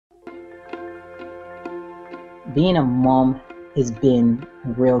Being a mom has been a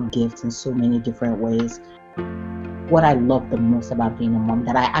real gift in so many different ways. What I love the most about being a mom,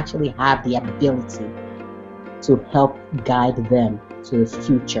 that I actually have the ability to help guide them to a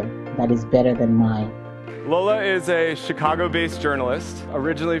future that is better than mine. Lola is a Chicago-based journalist,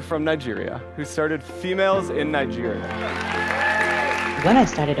 originally from Nigeria, who started Females in Nigeria. When I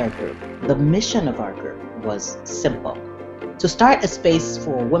started our group, the mission of our group was simple: to start a space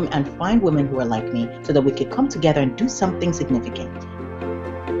for women and find women who are like me so that we could come together and do something significant.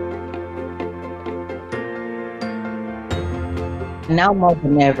 Now more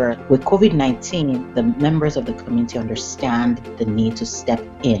than ever, with COVID-19, the members of the community understand the need to step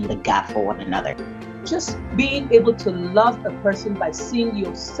in the gap for one another. Just being able to love a person by seeing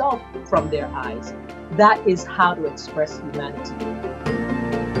yourself from their eyes, that is how to express humanity.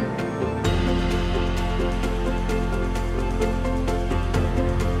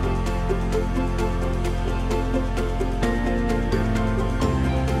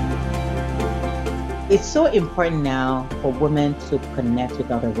 It's so important now for women to connect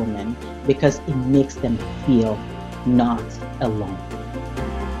with other women because it makes them feel not alone.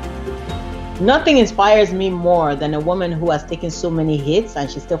 Nothing inspires me more than a woman who has taken so many hits and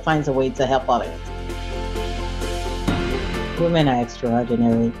she still finds a way to help others. Women are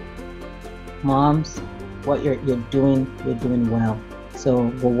extraordinary. Moms, what you're doing well. So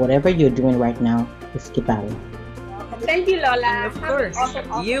whatever you're doing right now, just keep at it. Thank you, Lola. Of course.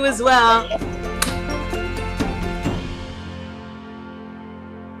 You as well.